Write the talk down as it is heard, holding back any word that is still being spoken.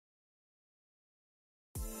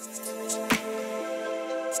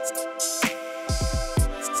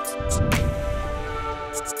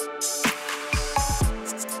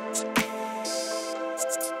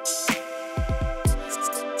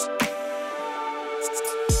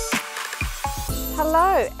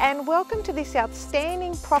Hello and welcome to this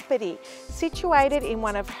outstanding property situated in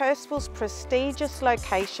one of Hurstville's prestigious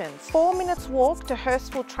locations. 4 minutes walk to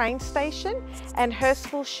Hurstville train station and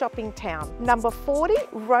Hurstville shopping town. Number 40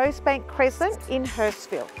 Rosebank Crescent in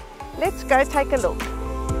Hurstville. Let's go take a look.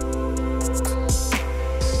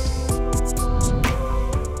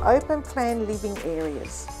 Open plan living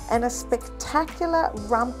areas and a spectacular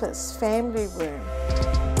rumpus family room.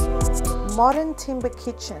 Modern timber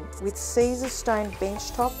kitchen with Caesar stone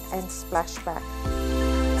benchtop and splashback.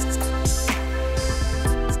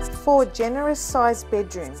 4 generous sized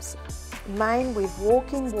bedrooms, main with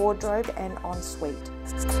walk-in wardrobe and ensuite.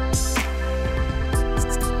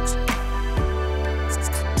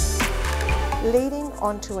 Leading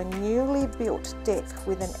onto a newly built deck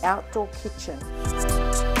with an outdoor kitchen.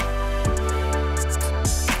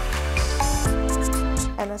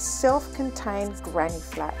 And a self-contained granny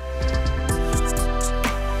flat.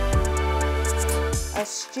 A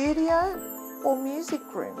studio or music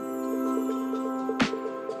room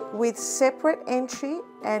with separate entry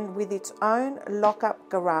and with its own lock-up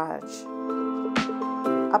garage.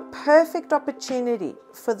 A perfect opportunity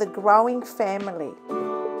for the growing family.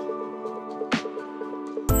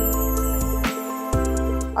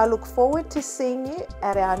 I look forward to seeing you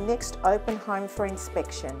at our next open home for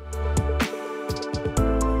inspection.